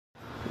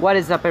What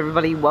is up,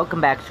 everybody?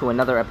 Welcome back to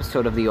another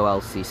episode of the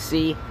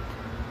OLCC.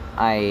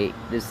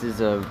 This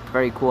is a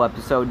very cool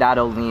episode. Not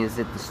only is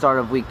it the start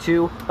of week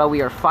 2, but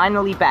we are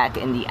finally back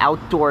in the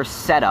outdoor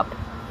setup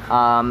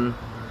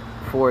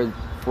for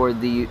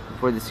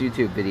this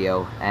YouTube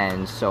video,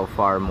 and so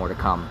far more to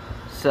come.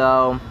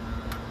 So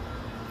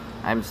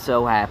I'm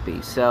so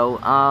happy.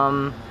 So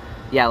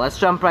yeah, let's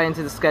jump right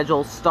into the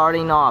schedule.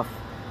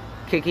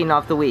 Kicking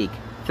off the week,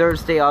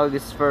 Thursday,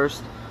 August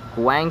 1st.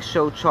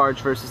 Guangzhou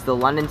Charge versus the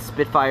London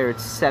Spitfire at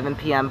 7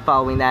 p.m.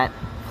 Following that,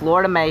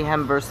 Florida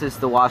Mayhem versus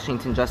the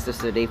Washington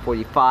Justice at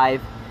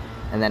 8:45,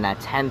 and then at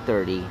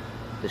 10:30,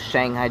 the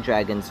Shanghai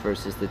Dragons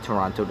versus the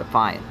Toronto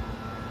Defiant.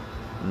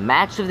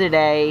 Match of the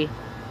day.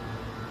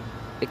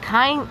 It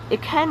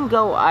can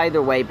go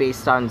either way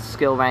based on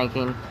skill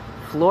ranking.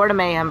 Florida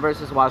Mayhem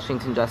versus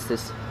Washington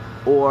Justice,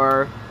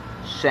 or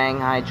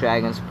Shanghai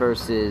Dragons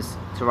versus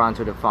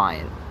Toronto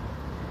Defiant.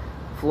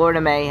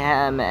 Florida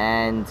Mayhem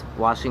and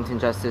Washington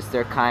Justice,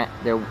 they're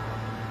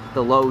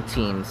the low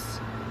teams.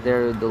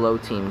 They're the low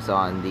teams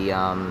on the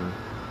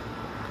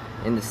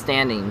in the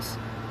standings,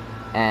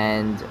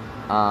 and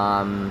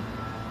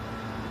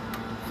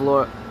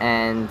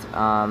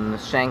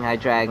Shanghai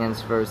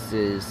Dragons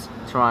versus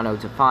Toronto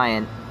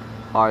Defiant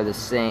are the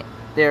same.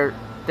 They're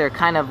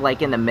kind of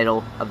like in the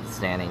middle of the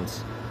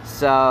standings.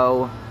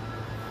 So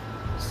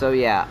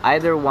yeah,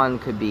 either one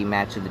could be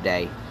match of the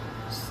day.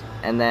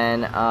 And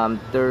then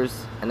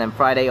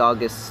Friday,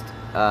 August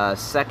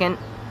 2nd,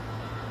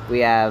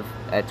 we have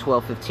at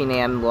 12:15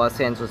 a.m. Los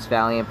Angeles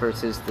Valiant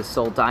versus the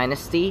Seoul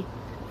Dynasty.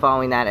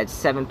 Following that, at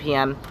 7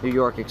 p.m. New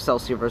York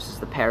Excelsior versus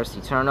the Paris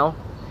Eternal.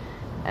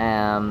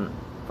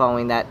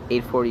 Following that,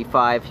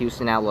 8:45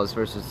 Houston Outlaws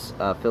versus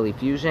Philly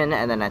Fusion,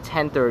 and then at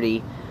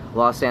 10:30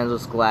 Los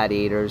Angeles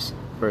Gladiators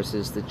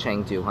versus the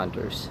Chengdu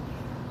Hunters.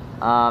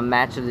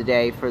 Match of the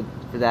day for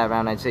that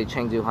round, I'd say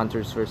Chengdu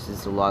Hunters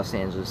versus the Los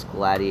Angeles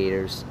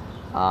Gladiators.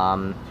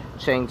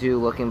 Chengdu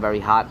looking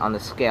very hot on the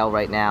scale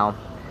right now.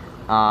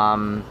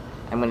 I'm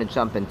going to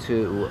jump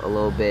into a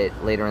little bit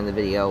later in the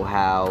video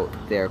how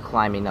they're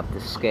climbing up the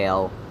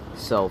scale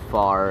so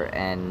far,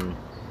 and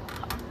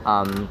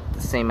the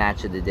same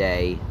match of the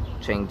day,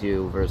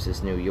 Chengdu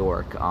versus New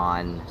York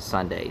on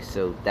Sunday,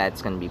 so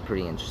that's going to be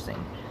pretty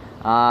interesting.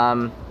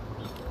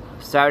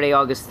 Saturday,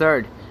 August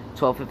 3rd,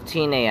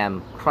 12:15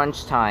 a.m.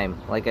 crunch time.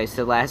 Like I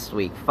said last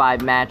week,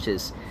 5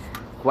 matches.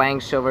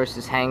 Guangzhou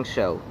versus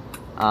Hangzhou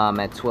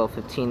at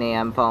 12:15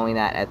 a.m. Following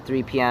that, at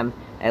 3 p.m.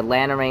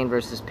 Atlanta Reign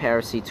versus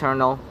Paris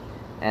Eternal,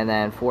 and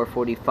then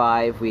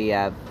 4:45 we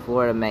have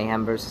Florida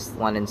Mayhem versus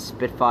London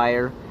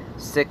Spitfire.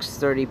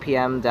 6:30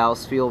 p.m.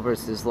 Dallas Fuel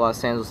versus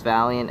Los Angeles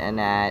Valiant, and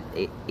at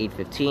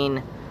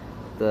 8:15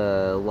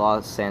 the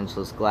Los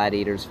Angeles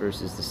Gladiators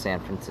versus the San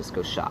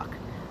Francisco Shock.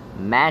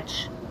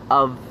 Match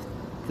of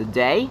the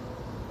day,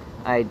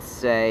 I'd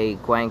say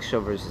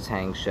Guangzhou versus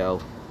Hangzhou.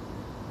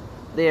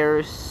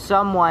 They're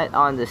somewhat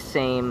on the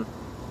same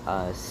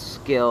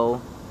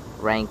skill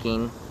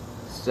ranking,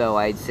 so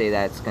I'd say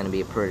that's going to be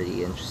a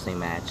pretty interesting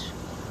match.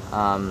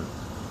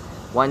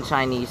 One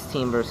Chinese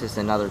team versus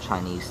another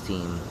Chinese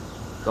team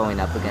going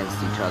up against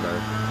each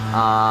other.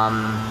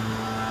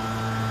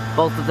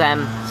 Both of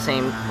them,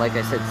 like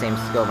I said, same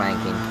skill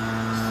ranking.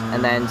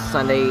 And then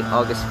Sunday,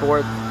 August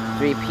 4th,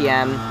 3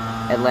 p.m.,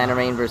 Atlanta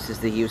Reign versus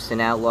the Houston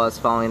Outlaws.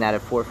 Following that,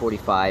 at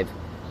 4:45,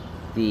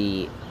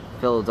 the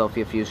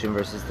Philadelphia Fusion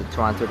versus the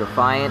Toronto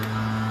Defiant.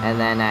 And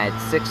then at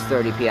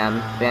 6:30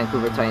 p.m.,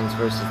 Vancouver Titans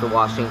versus the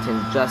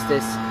Washington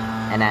Justice.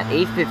 And at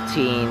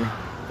 8:15,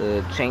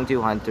 the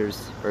Chengdu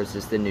Hunters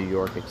versus the New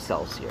York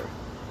Excelsior.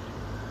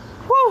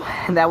 Whew,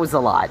 that was a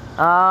lot.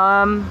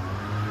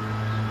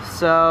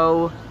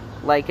 So,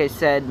 like I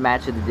said,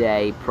 match of the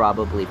day,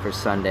 probably for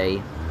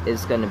Sunday,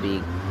 is going to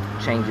be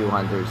Chengdu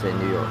Hunters and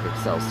New York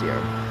Excelsior.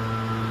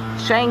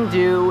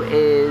 Chengdu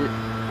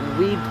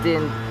we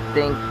didn't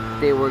think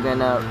they were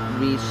gonna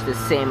reach the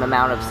same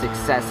amount of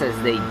success as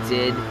they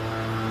did,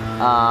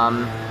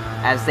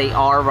 as they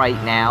are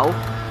right now.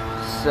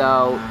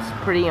 So it's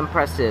pretty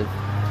impressive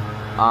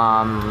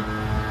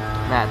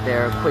that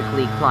they're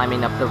quickly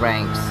climbing up the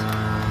ranks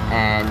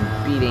and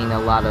beating a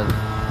lot of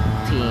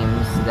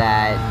teams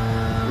that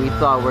we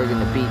thought were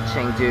gonna beat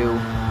Chengdu,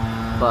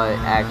 but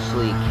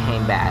actually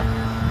came back.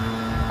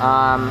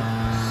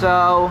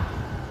 So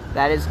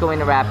that is going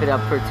to wrap it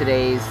up for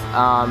today's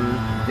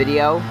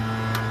video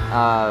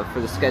for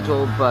the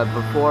schedule. But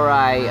before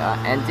I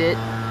end it,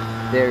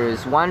 there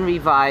is one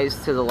revise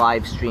to the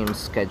live stream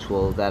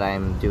schedule that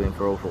I'm doing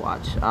for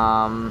Overwatch.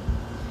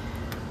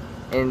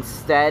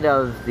 Instead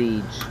of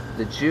the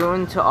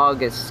June to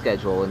August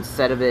schedule,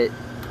 instead of it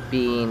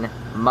being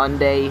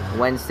Monday,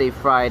 Wednesday,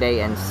 Friday,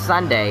 and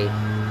Sunday,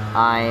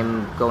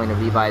 I'm going to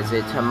revise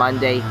it to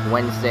Monday,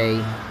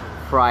 Wednesday,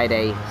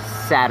 Friday,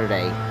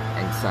 Saturday,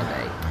 and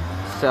Sunday.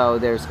 So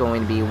there's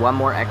going to be one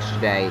more extra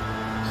day,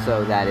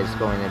 so that is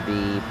going to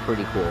be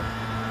pretty cool.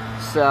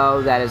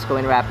 So that is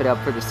going to wrap it up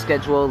for the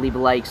schedule. Leave a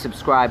like,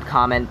 subscribe,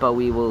 comment, but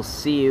we will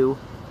see you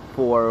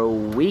for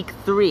week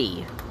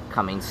 3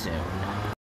 coming soon.